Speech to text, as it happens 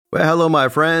Well, hello, my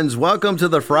friends. Welcome to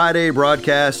the Friday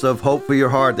broadcast of Hope for Your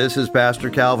Heart. This is Pastor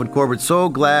Calvin Corbett. So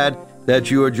glad that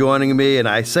you are joining me. And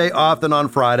I say often on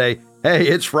Friday, hey,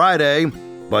 it's Friday,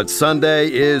 but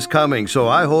Sunday is coming. So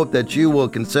I hope that you will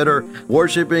consider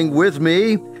worshiping with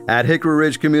me at Hickory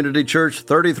Ridge Community Church,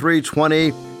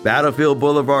 3320 Battlefield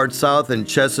Boulevard South in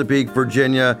Chesapeake,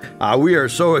 Virginia. We are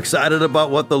so excited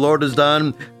about what the Lord has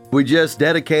done. We just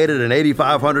dedicated an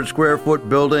 8,500 square foot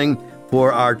building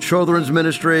for our children's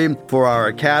ministry, for our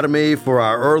academy, for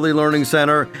our early learning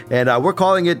center, and we're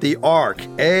calling it the ARK,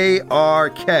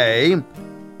 A-R-K,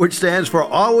 which stands for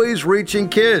Always Reaching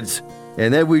Kids.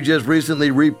 And then we just recently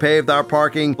repaved our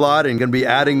parking lot and going to be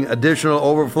adding additional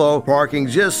overflow parking.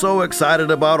 Just so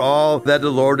excited about all that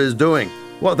the Lord is doing.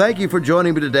 Well, thank you for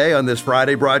joining me today on this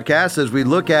Friday broadcast as we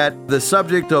look at the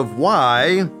subject of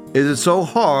why is it so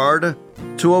hard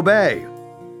to obey?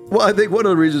 Well, I think one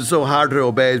of the reasons it's so hard to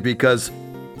obey is because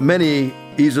many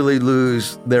easily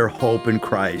lose their hope in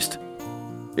Christ.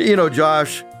 You know,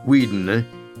 Josh Whedon,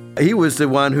 he was the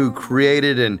one who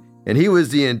created and he was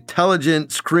the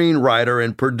intelligent screenwriter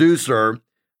and producer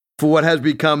for what has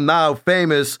become now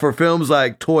famous for films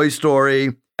like Toy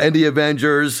Story and The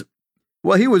Avengers.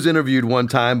 Well, he was interviewed one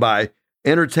time by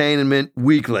Entertainment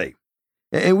Weekly,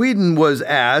 and Whedon was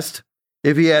asked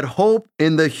if he had hope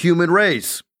in the human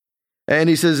race. And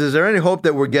he says, is there any hope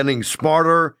that we're getting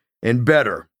smarter and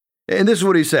better? And this is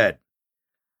what he said.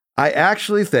 I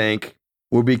actually think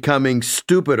we're becoming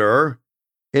stupider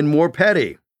and more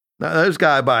petty. Now, this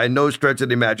guy, by no stretch of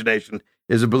the imagination,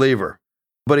 is a believer.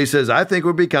 But he says, I think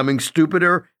we're becoming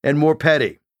stupider and more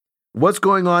petty. What's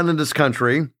going on in this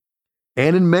country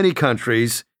and in many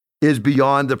countries is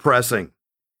beyond depressing.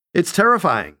 It's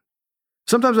terrifying.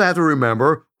 Sometimes I have to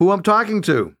remember who I'm talking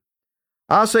to.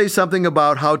 I'll say something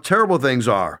about how terrible things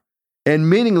are and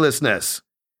meaninglessness,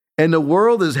 and the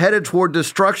world is headed toward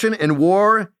destruction and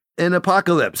war and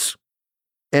apocalypse.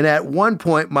 And at one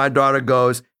point, my daughter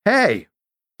goes, hey,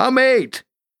 I'm 8.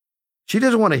 She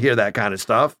doesn't want to hear that kind of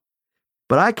stuff.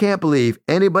 But I can't believe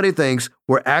anybody thinks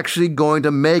we're actually going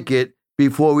to make it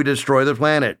before we destroy the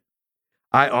planet.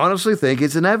 I honestly think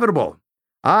it's inevitable.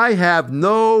 I have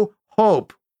no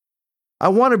hope. I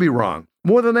want to be wrong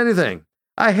more than anything.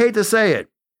 I hate to say it.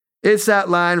 It's that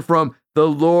line from The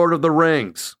Lord of the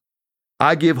Rings.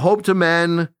 I give hope to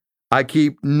men. I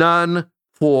keep none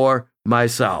for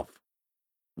myself.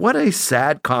 What a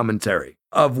sad commentary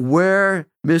of where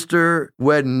Mr.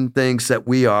 Whedon thinks that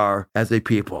we are as a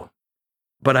people.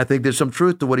 But I think there's some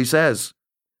truth to what he says.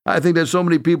 I think that so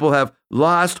many people have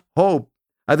lost hope.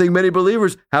 I think many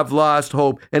believers have lost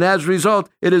hope. And as a result,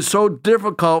 it is so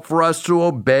difficult for us to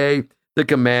obey the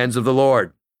commands of the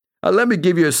Lord. Let me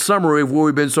give you a summary of where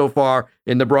we've been so far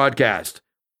in the broadcast.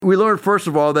 We learned, first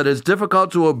of all, that it's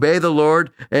difficult to obey the Lord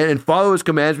and follow his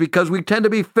commands because we tend to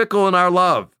be fickle in our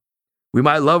love. We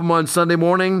might love him on Sunday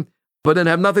morning, but then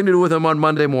have nothing to do with him on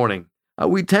Monday morning.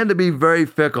 We tend to be very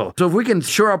fickle. So if we can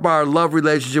shore up our love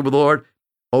relationship with the Lord,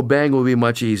 obeying will be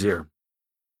much easier.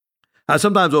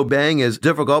 Sometimes obeying is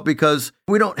difficult because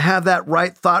we don't have that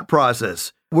right thought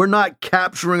process. We're not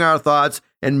capturing our thoughts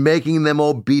and making them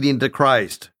obedient to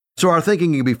Christ. So our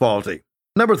thinking can be faulty.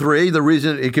 Number 3, the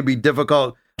reason it can be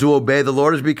difficult to obey the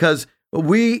Lord is because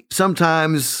we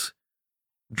sometimes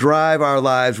drive our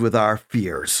lives with our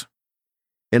fears.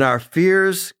 And our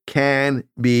fears can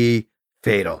be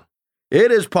fatal. It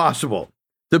is possible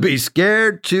to be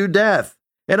scared to death.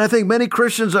 And I think many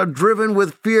Christians are driven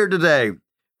with fear today.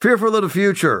 Fearful of the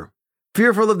future,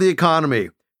 fearful of the economy,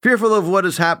 fearful of what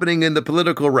is happening in the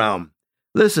political realm.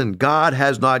 Listen, God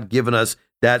has not given us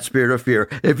that spirit of fear.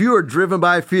 If you are driven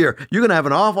by fear, you're going to have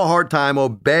an awful hard time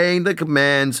obeying the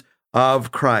commands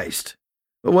of Christ.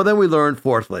 Well, then we learn,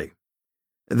 fourthly,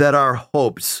 that our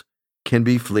hopes can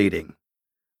be fleeting.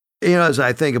 You know, as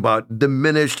I think about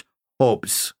diminished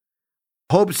hopes,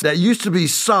 hopes that used to be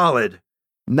solid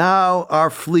now are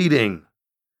fleeting.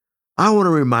 I want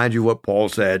to remind you what Paul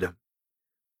said.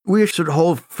 We should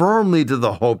hold firmly to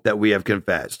the hope that we have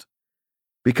confessed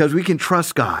because we can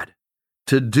trust God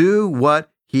to do what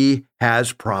he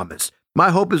has promised. My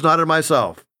hope is not in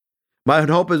myself. My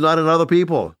hope is not in other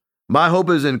people. My hope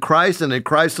is in Christ and in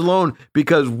Christ alone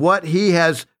because what he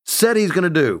has said he's going to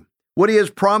do, what he has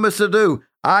promised to do,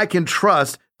 I can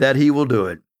trust that he will do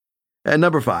it. And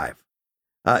number 5,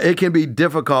 it can be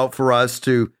difficult for us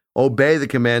to obey the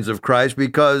commands of Christ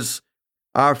because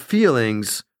our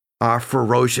feelings are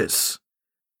ferocious.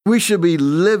 We should be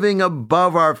living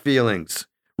above our feelings,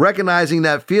 recognizing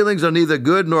that feelings are neither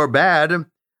good nor bad,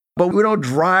 but we don't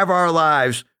drive our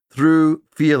lives through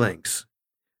feelings.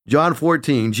 John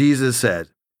 14, Jesus said,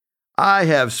 I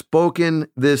have spoken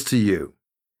this to you,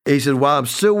 He said, while I'm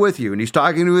still with you, and he's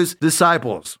talking to his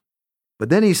disciples. But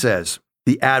then he says,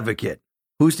 the advocate.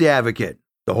 Who's the advocate?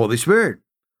 The Holy Spirit,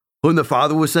 whom the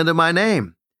Father will send in my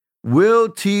name, will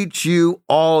teach you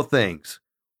all things,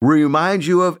 remind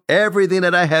you of everything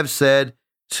that I have said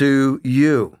to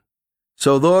you.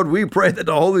 So, Lord, we pray that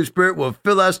the Holy Spirit will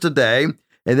fill us today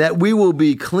and that we will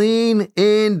be clean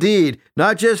indeed,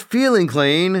 not just feeling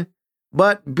clean,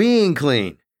 but being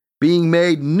clean, being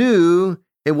made new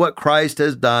in what Christ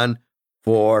has done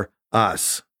for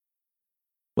us.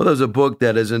 Well, there's a book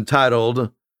that is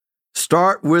entitled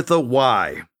Start with a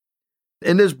Why.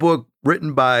 In this book,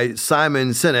 written by Simon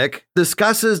Sinek,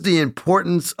 discusses the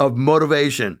importance of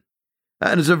motivation.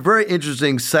 And it's a very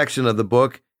interesting section of the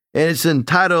book, and it's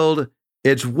entitled,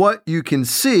 It's What You Can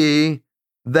See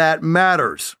That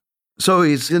Matters. So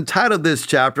he's entitled this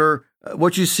chapter,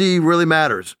 What You See Really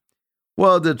Matters.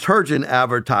 Well, detergent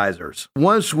advertisers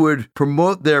once would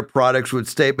promote their products with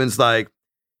statements like,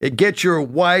 it gets your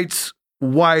whites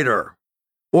whiter,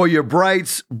 or your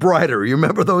brights brighter. You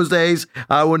remember those days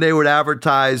when they would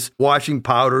advertise washing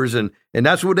powders, and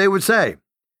that's what they would say.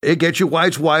 It gets your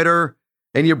whites whiter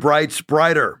and your brights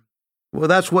brighter. Well,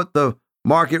 that's what the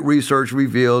market research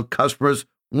revealed customers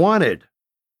wanted.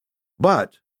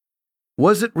 But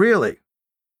was it really?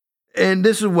 And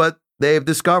this is what they've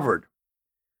discovered.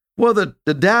 Well,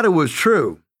 the data was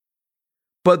true,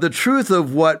 but the truth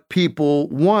of what people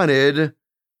wanted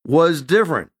was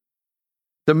different.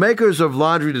 The makers of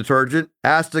laundry detergent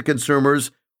asked the consumers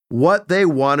what they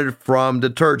wanted from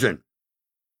detergent.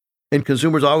 And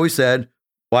consumers always said,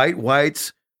 white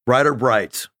whites, brighter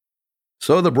brights.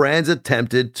 So the brands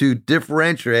attempted to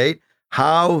differentiate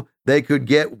how they could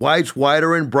get whites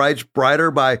whiter and brights brighter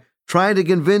by trying to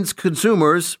convince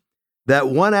consumers that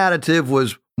one additive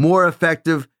was more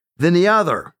effective than the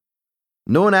other.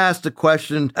 No one asked a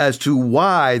question as to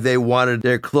why they wanted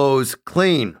their clothes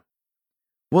clean.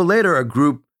 Well, later a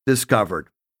group discovered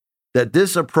that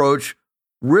this approach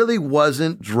really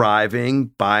wasn't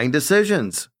driving buying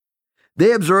decisions.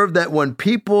 They observed that when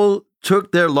people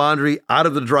took their laundry out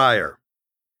of the dryer,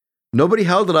 nobody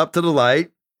held it up to the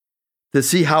light to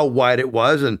see how white it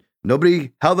was, and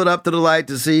nobody held it up to the light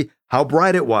to see how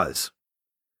bright it was.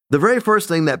 The very first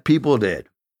thing that people did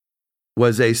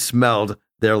was they smelled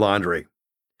their laundry.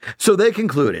 So they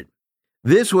concluded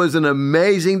this was an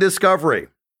amazing discovery.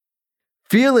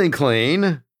 Feeling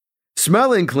clean,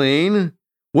 smelling clean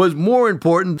was more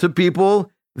important to people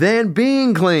than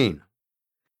being clean.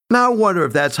 Now I wonder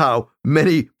if that's how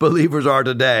many believers are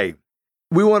today.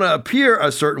 We want to appear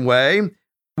a certain way.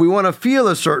 We want to feel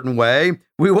a certain way.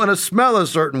 We want to smell a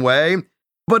certain way.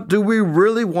 But do we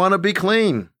really want to be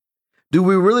clean? Do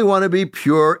we really want to be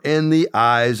pure in the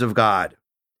eyes of God?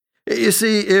 You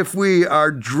see, if we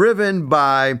are driven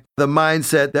by the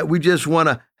mindset that we just want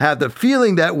to have the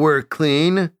feeling that we're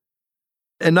clean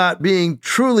and not being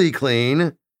truly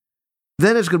clean,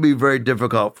 then it's going to be very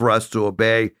difficult for us to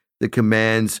obey the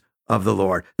commands of the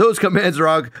Lord. Those commands are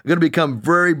all going to become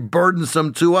very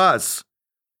burdensome to us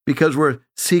because we're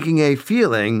seeking a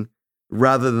feeling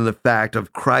rather than the fact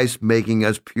of Christ making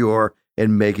us pure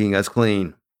and making us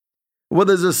clean. Well,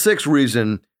 there's a sixth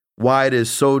reason why it is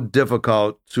so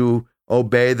difficult to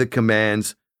obey the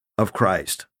commands of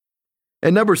Christ.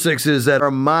 And number 6 is that our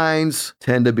minds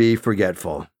tend to be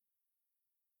forgetful.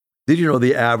 Did you know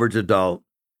the average adult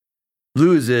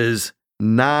loses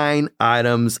 9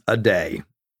 items a day?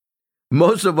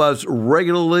 Most of us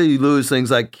regularly lose things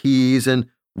like keys and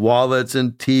wallets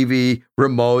and TV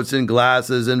remotes and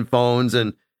glasses and phones.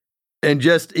 And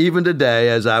just even today,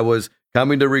 as I was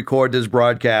coming to record this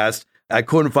broadcast, I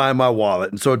couldn't find my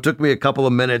wallet. And so it took me a couple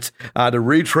of minutes to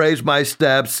retrace my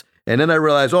steps. And then I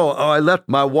realized, I left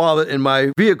my wallet in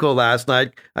my vehicle last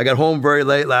night. I got home very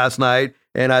late last night.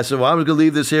 And I said, I'm going to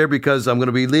leave this here because I'm going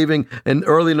to be leaving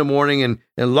early in the morning and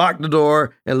locked the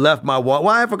door and left my wallet.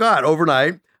 Well, I forgot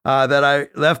overnight that I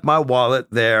left my wallet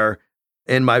there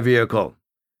in my vehicle.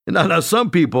 Now some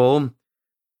people,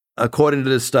 according to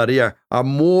this study, are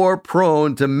more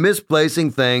prone to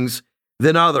misplacing things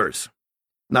than others.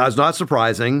 Now, it's not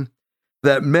surprising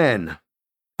that men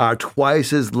are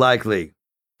twice as likely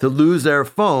to lose their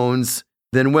phones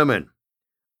than women.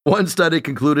 One study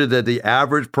concluded that the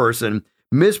average person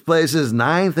misplaces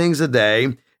 9 things a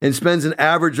day and spends an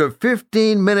average of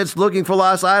 15 minutes looking for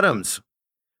lost items.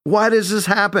 Why does this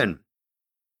happen?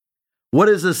 What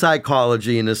is the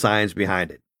psychology and the science behind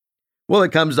it? Well,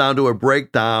 it comes down to a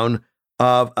breakdown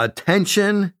of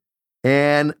attention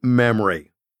and memory.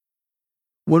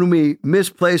 When we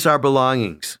misplace our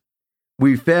belongings,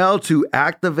 we fail to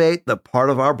activate the part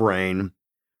of our brain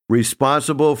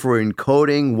responsible for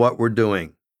encoding what we're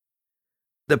doing.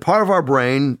 the part of our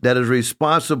brain that is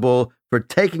responsible for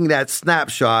taking that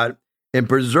snapshot and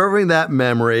preserving that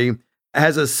memory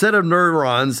has a set of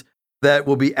neurons that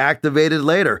will be activated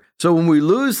later. So when we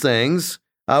lose things,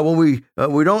 when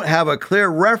we don't have a clear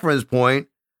reference point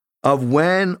of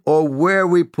when or where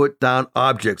we put down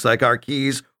objects like our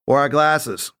keys or our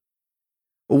glasses.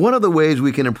 One of the ways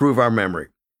we can improve our memory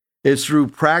is through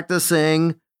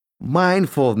practicing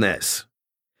mindfulness.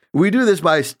 We do this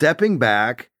by stepping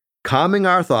back, calming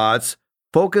our thoughts,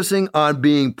 focusing on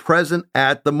being present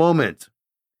at the moment.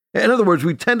 In other words,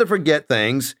 we tend to forget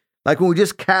things, like when we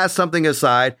just cast something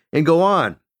aside and go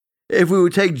on. If we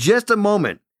would take just a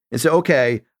moment and say,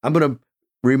 okay, I'm going to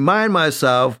remind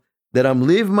myself that I'm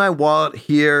leaving my wallet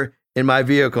here in my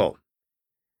vehicle.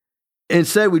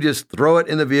 Instead, we just throw it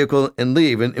in the vehicle and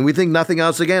leave, and we think nothing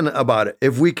else again about it.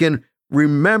 If we can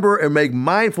remember and make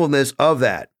mindfulness of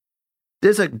that,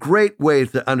 there's a great way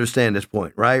to understand this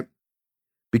point, right?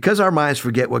 Because our minds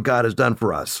forget what God has done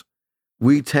for us,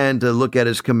 we tend to look at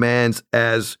his commands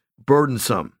as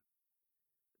burdensome.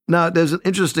 Now, there's an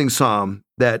interesting psalm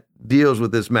that deals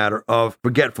with this matter of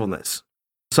forgetfulness.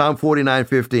 Psalm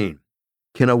 49:15.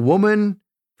 Can a woman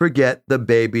forget the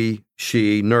baby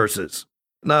she nurses?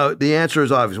 Now, the answer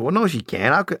is obvious. Well, no, she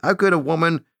can't. How could a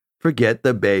woman forget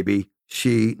the baby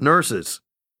she nurses?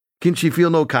 Can she feel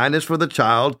no kindness for the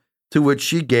child to which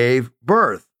she gave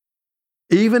birth?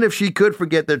 Even if she could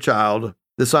forget their child,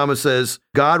 the psalmist says,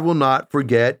 God will not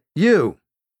forget you.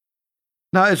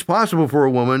 Now, it's possible for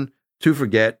a woman to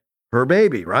forget her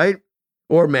baby, right?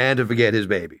 Or a man to forget his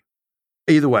baby.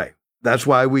 Either way, that's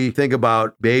why we think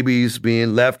about babies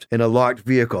being left in a locked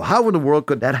vehicle. How in the world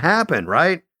could that happen,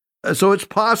 right? So it's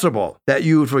possible that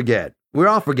you would forget. We're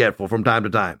all forgetful from time to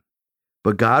time.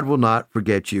 But God will not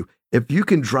forget you. If you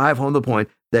can drive home the point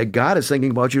that God is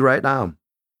thinking about you right now,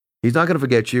 he's not going to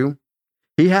forget you.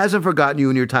 He hasn't forgotten you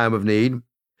in your time of need.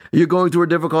 You're going through a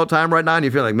difficult time right now and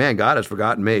you feel like, man, God has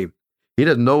forgotten me. He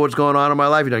doesn't know what's going on in my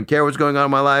life. He doesn't care what's going on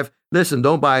in my life. Listen,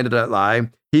 don't buy into that lie.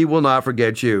 He will not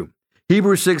forget you.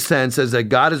 Hebrews 6:10 says that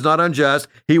God is not unjust.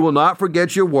 He will not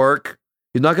forget your work.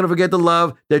 He's not going to forget the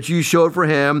love that you showed for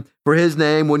him, for his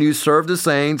name, when you served the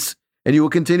saints, and you will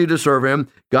continue to serve him.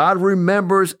 God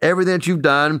remembers everything that you've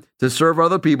done to serve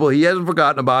other people. He hasn't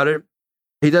forgotten about it.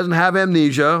 He doesn't have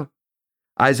amnesia.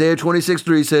 Isaiah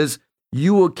 26:3 says,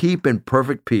 you will keep in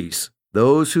perfect peace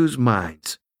those whose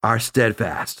minds are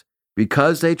steadfast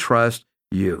because they trust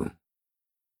you.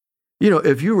 You know,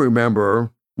 if you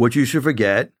remember what you should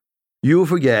forget, you will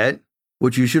forget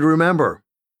what you should remember.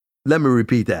 Let me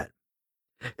repeat that.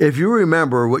 If you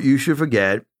remember what you should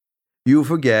forget, you will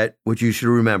forget what you should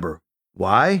remember.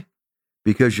 Why?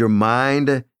 Because your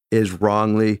mind is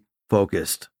wrongly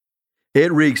focused.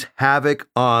 It wreaks havoc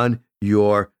on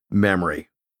your memory.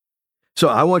 So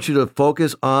I want you to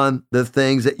focus on the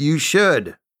things that you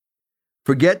should.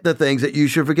 Forget the things that you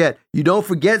should forget. You don't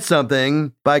forget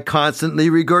something by constantly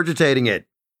regurgitating it.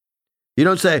 You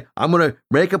don't say, I'm going to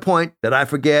make a point that I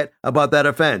forget about that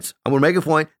offense. I'm going to make a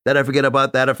point that I forget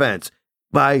about that offense.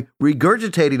 By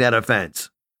regurgitating that offense,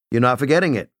 you're not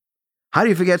forgetting it. How do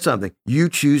you forget something? You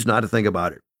choose not to think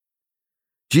about it.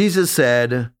 Jesus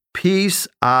said, peace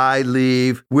I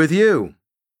leave with you.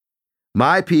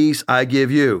 My peace I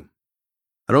give you.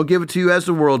 I don't give it to you as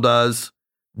the world does.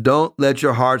 Don't let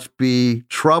your hearts be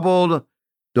troubled.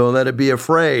 Don't let it be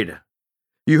afraid.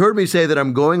 You heard me say that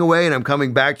I'm going away and I'm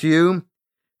coming back to you.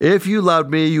 If you loved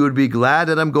me, you would be glad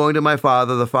that I'm going to my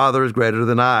Father. The Father is greater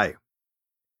than I.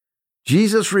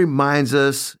 Jesus reminds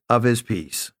us of his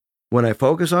peace. When I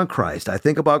focus on Christ, I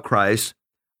think about Christ,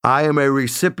 I am a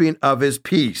recipient of his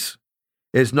peace.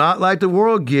 It's not like the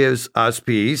world gives us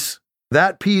peace.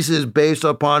 That peace is based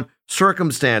upon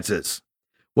circumstances.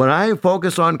 When I am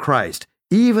focused on Christ,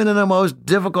 even in the most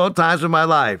difficult times of my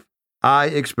life, I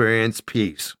experience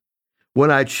peace. When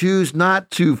I choose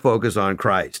not to focus on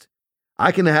Christ,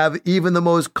 I can have even the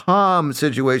most calm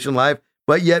situation in life,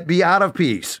 but yet be out of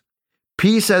peace.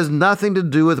 Peace has nothing to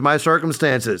do with my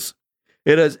circumstances.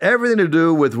 It has everything to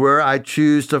do with where I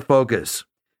choose to focus.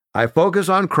 I focus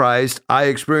on Christ. I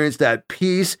experience that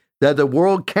peace that the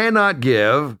world cannot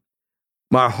give.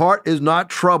 My heart is not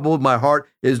troubled. My heart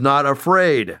is not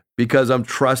afraid because I'm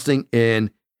trusting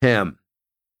in him.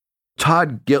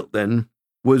 Todd Gilton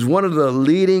was one of the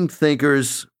leading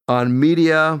thinkers on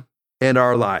media and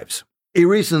our lives. He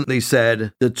recently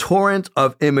said, the torrent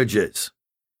of images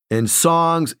and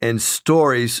songs and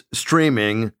stories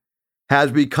streaming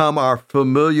has become our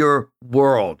familiar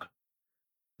world.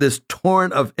 This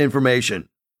torrent of information,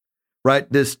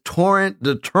 right? This torrent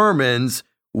determines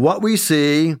what we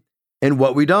see and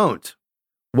what we don't,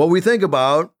 what we think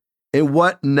about and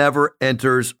what never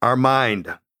enters our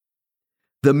mind.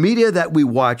 The media that we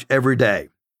watch every day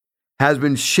has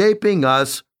been shaping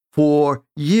us for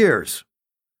years,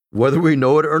 whether we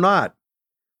know it or not.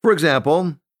 For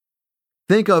example,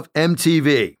 think of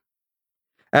MTV.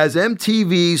 As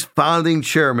MTV's founding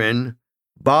chairman,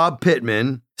 Bob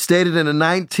Pittman, stated in a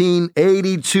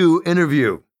 1982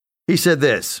 interview, he said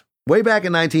this, way back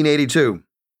in 1982,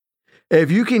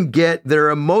 "If you can get their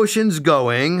emotions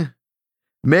going,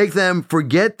 make them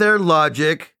forget their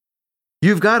logic,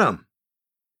 you've got them.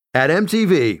 At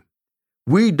MTV,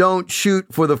 we don't shoot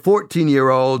for the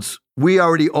 14-year-olds, we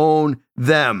already own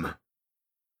them."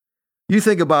 You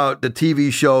think about the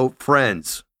TV show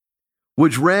Friends,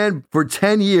 which ran for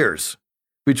 10 years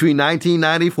between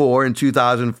 1994 and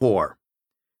 2004.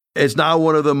 It's now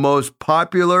one of the most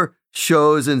popular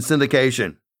shows in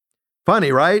syndication.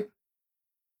 Funny, right?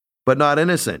 But not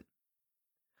innocent.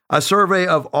 A survey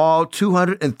of all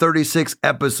 236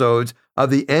 episodes of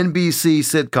the NBC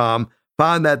sitcom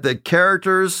found that the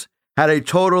characters had a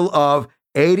total of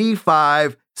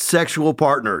 85 sexual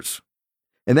partners.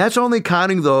 And that's only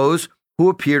counting those who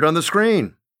appeared on the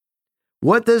screen.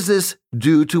 What does this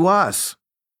do to us?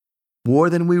 More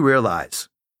than we realize.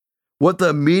 What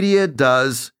the media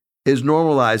does is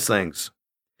normalize things.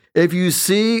 If you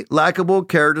see likable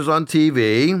characters on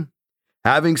TV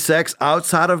having sex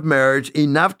outside of marriage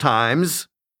enough times,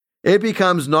 it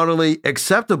becomes not only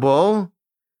acceptable,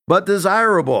 but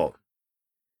desirable.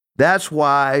 That's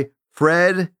why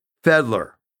Fred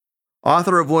Fedler,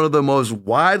 author of one of the most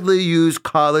widely used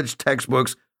college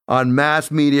textbooks on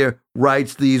mass media,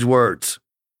 writes these words: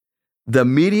 "The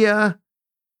media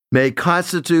may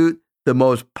constitute the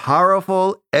most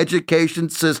powerful education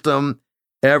system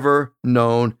ever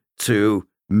known to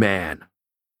man."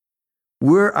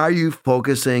 Where are you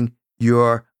focusing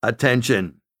your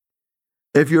attention?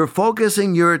 If you're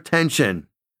focusing your attention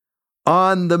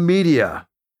on the media,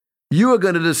 you are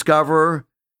going to discover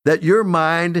that your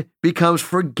mind becomes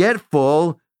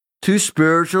forgetful to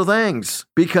spiritual things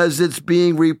because it's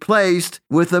being replaced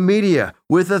with the media,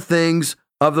 with the things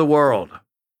of the world.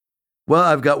 Well,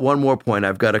 I've got one more point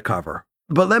I've got to cover,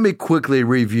 but let me quickly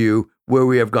review where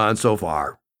we have gone so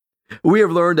far. We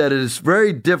have learned that it is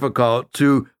very difficult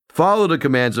to follow the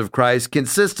commands of Christ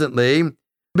consistently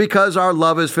because our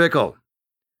love is fickle.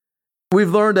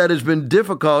 We've learned that it's been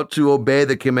difficult to obey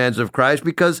the commands of Christ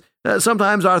because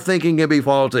sometimes our thinking can be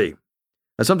faulty.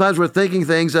 Sometimes we're thinking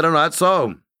things that are not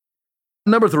so.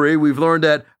 Number 3, we've learned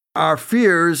that our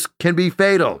fears can be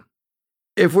fatal.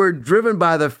 If we're driven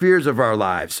by the fears of our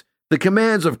lives, the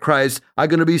commands of Christ are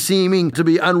going to be seeming to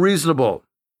be unreasonable.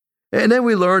 And then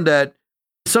we learned that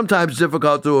sometimes it's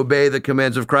difficult to obey the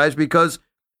commands of Christ because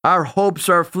our hopes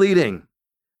are fleeting.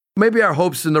 Maybe our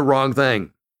hope's in the wrong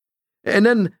thing. And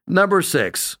then number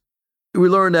 6, we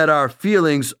learned that our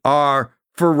feelings are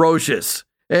ferocious.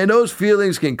 And those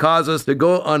feelings can cause us to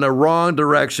go on a wrong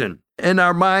direction. And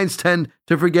our minds tend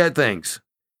to forget things.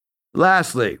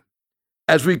 Lastly,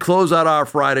 as we close out our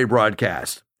Friday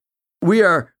broadcast, we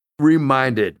are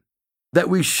reminded that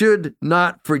we should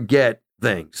not forget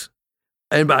things.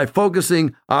 And by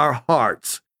focusing our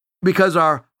hearts, because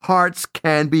our hearts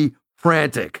can be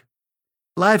frantic.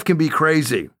 Life can be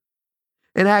crazy.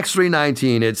 In Acts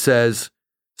 3:19, it says,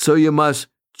 "So you must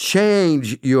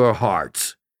change your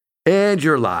hearts and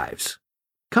your lives.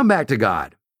 Come back to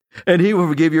God, and He will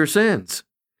forgive your sins.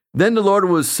 Then the Lord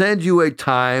will send you a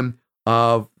time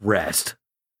of rest."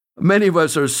 Many of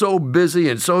us are so busy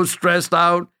and so stressed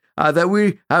out that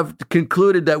we have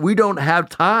concluded that we don't have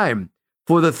time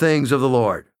for the things of the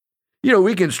Lord. You know,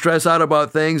 we can stress out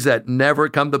about things that never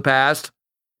come to pass.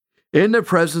 In the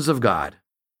presence of God,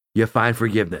 you find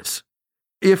forgiveness.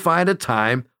 You find a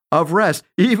time of rest.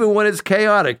 Even when it's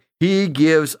chaotic, He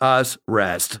gives us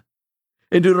rest.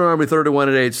 In Deuteronomy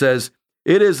 31:8 says,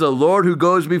 "It is the Lord who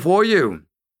goes before you.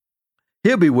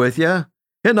 He'll be with you.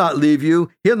 He'll not leave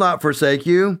you. He'll not forsake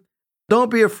you.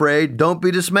 Don't be afraid. Don't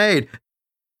be dismayed."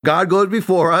 God goes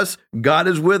before us. God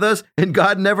is with us, and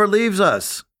God never leaves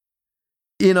us.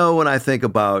 You know, when I think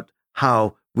about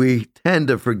how we tend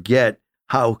to forget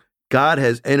how God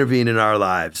has intervened in our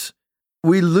lives,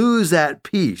 we lose that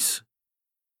peace.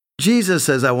 Jesus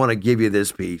says, "I want to give you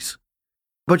this peace."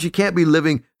 But you can't be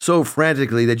living so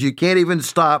frantically that you can't even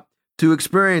stop to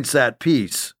experience that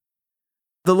peace.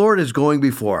 The Lord is going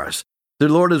before us. The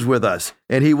Lord is with us,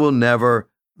 and He will never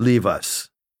leave us.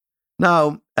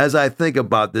 Now, as I think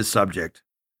about this subject,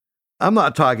 I'm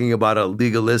not talking about a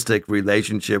legalistic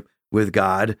relationship with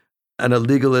God and a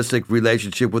legalistic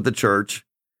relationship with the church.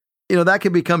 You know, that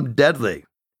can become deadly.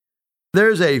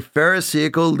 There's a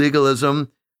Pharisaical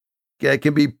legalism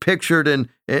can be pictured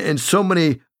in so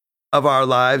many of our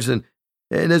lives, and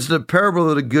it's the parable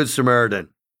of the Good Samaritan.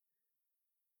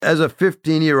 As a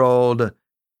 15-year-old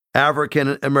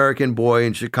African-American boy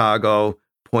in Chicago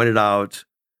pointed out,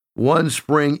 one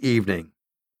spring evening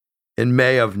in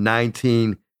May of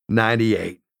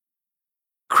 1998,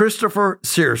 Christopher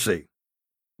Searcy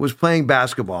was playing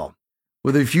basketball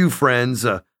with a few friends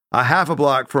a half a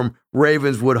block from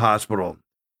Ravenswood Hospital.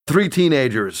 3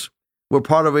 teenagers were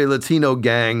part of a Latino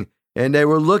gang, and they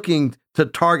were looking to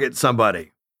target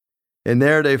somebody. And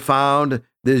there they found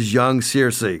this young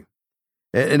Searcy,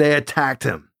 and they attacked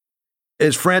him.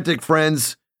 His frantic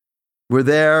friends were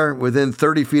there within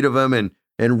 30 feet of him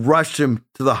and rushed him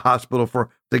to the hospital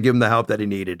to give him the help that he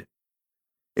needed.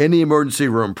 In the emergency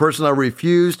room, personnel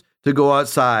refused to go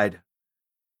outside.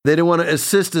 They didn't want to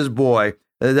assist this boy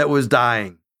that was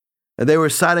dying. And they were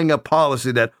citing a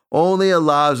policy that only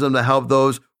allows them to help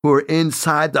those who are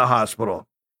inside the hospital.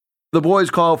 The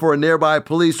boys called for a nearby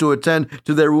police to attend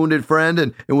to their wounded friend,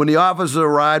 and when the officers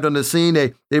arrived on the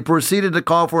scene, they proceeded to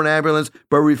call for an ambulance,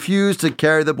 but refused to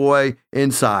carry the boy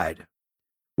inside.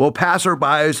 Well,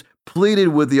 passerbys pleaded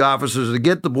with the officers to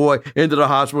get the boy into the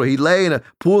hospital. He lay in a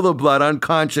pool of blood,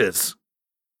 unconscious,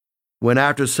 when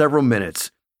after several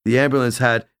minutes, the ambulance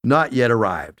had not yet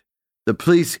arrived. The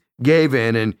police gave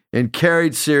in and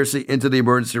carried Searcy into the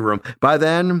emergency room. By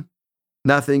then,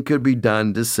 nothing could be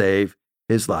done to save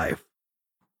his life.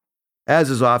 As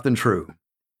is often true,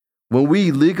 when we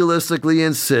legalistically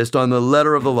insist on the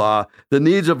letter of the law, the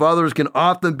needs of others can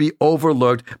often be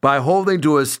overlooked by holding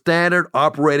to a standard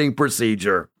operating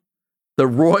procedure. The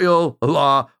royal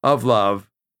law of love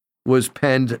was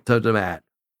penned to the mat.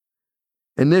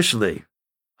 Initially,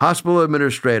 hospital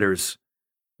administrators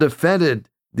defended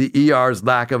the ER's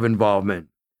lack of involvement.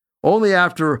 Only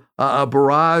after a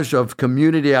barrage of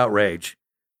community outrage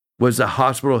was the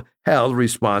hospital held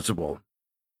responsible.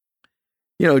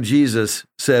 You know, Jesus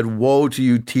said, "Woe to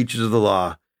you, teachers of the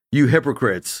law, you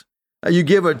hypocrites! You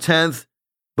give a tenth,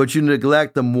 but you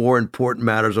neglect the more important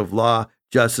matters of law,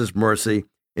 justice, mercy,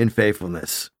 and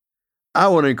faithfulness." I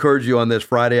want to encourage you on this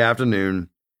Friday afternoon.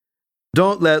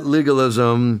 Don't let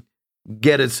legalism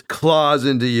get its claws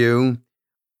into you.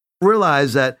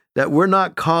 Realize that we're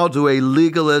not called to a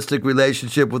legalistic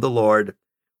relationship with the Lord.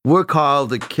 We're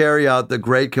called to carry out the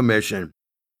Great Commission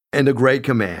and the Great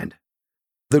Command.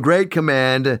 The Great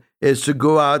Command is to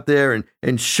go out there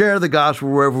and share the gospel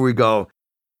wherever we go.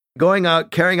 Going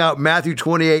out, carrying out Matthew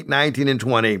 28:19 and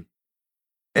 20.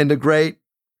 And the Great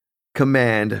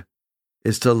Command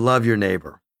is to love your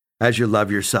neighbor as you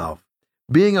love yourself.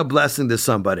 Being a blessing to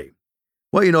somebody.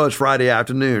 Well, you know, it's Friday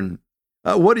afternoon.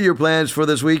 What are your plans for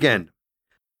this weekend?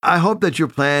 I hope that your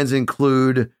plans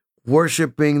include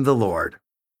worshiping the Lord.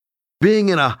 Being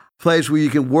in a place where you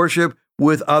can worship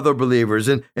with other believers.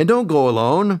 And don't go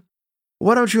alone.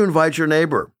 Why don't you invite your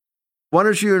neighbor? Why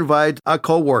don't you invite a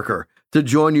coworker to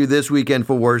join you this weekend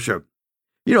for worship?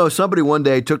 You know, somebody one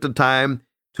day took the time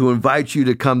to invite you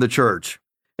to come to church.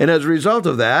 And as a result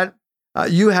of that,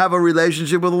 you have a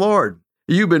relationship with the Lord.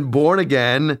 You've been born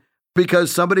again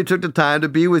because somebody took the time to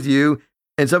be with you,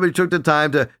 and somebody took the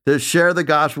time to share the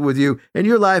gospel with you, and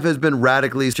your life has been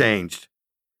radically changed.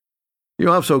 You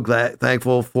know, I'm so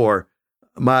thankful for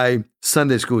my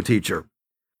Sunday school teacher,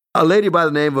 a lady by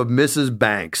the name of Mrs.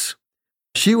 Banks.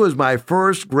 She was my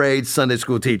first grade Sunday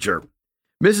school teacher.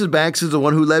 Mrs. Banks is the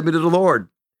one who led me to the Lord.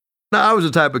 Now, I was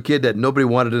the type of kid that nobody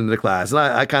wanted in the class, and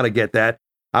I kind of get that.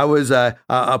 I was a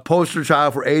poster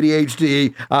child for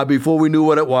ADHD before we knew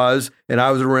what it was, and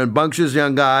I was a rambunctious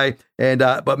young guy.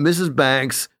 But Mrs.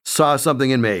 Banks saw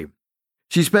something in me.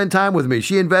 She spent time with me.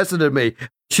 She invested in me.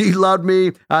 She loved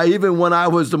me even when I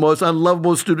was the most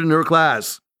unlovable student in her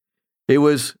class. It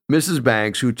was Mrs.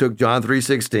 Banks who took John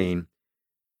 3:16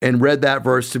 and read that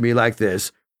verse to me like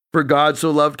this: "For God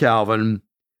so loved Calvin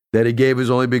that he gave his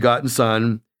only begotten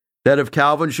Son, that if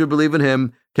Calvin should believe in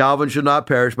him, Calvin should not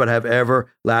perish but have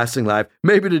everlasting life."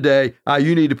 Maybe today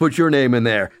you need to put your name in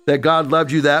there, that God loved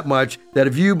you that much that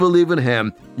if you believe in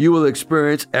him, you will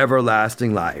experience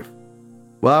everlasting life.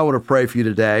 Well, I want to pray for you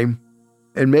today,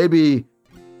 and maybe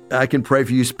I can pray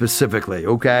for you specifically,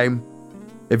 okay?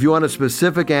 If you want a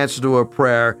specific answer to a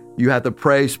prayer, you have to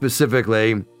pray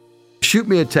specifically. Shoot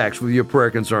me a text with your prayer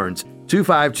concerns,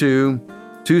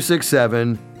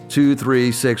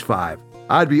 252-267-2365.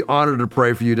 I'd be honored to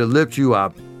pray for you, to lift you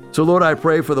up. So, Lord, I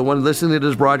pray for the one listening to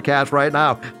this broadcast right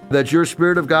now, that your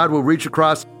Spirit of God will reach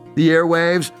across the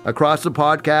airwaves, across the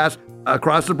podcast,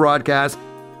 across the broadcast,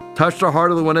 touch the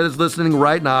heart of the one that is listening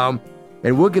right now,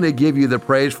 and we're going to give you the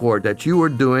praise for it, that you are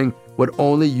doing what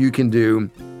only you can do,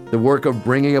 the work of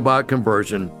bringing about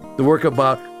conversion, the work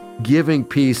about giving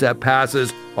peace that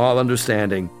passes all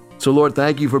understanding. So, Lord,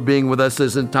 thank you for being with us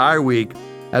this entire week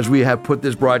as we have put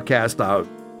this broadcast out.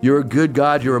 You're a good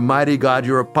God. You're a mighty God.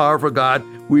 You're a powerful God.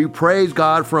 We praise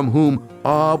God, from whom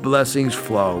all blessings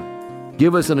flow.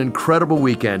 Give us an incredible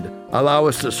weekend. Allow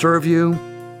us to serve you.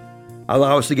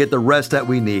 Allow us to get the rest that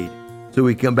we need so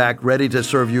we come back ready to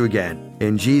serve you again.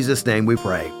 In Jesus' name we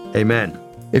pray. Amen.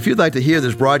 If you'd like to hear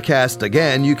this broadcast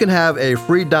again, you can have a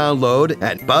free download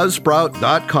at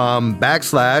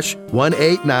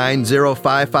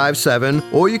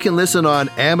buzzsprout.com/1890557, or you can listen on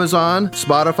Amazon,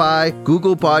 Spotify,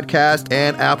 Google Podcast,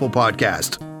 and Apple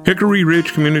Podcast. Hickory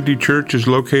Ridge Community Church is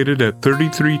located at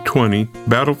 3320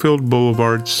 Battlefield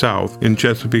Boulevard South in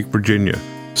Chesapeake, Virginia.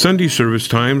 Sunday service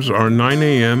times are 9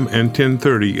 a.m. and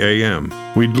 10:30 a.m.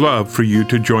 We'd love for you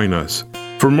to join us.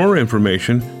 For more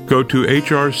information, go to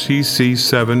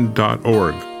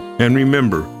hrcc7.org. And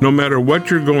remember, no matter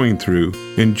what you're going through,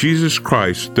 in Jesus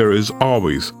Christ there is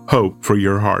always hope for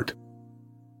your heart.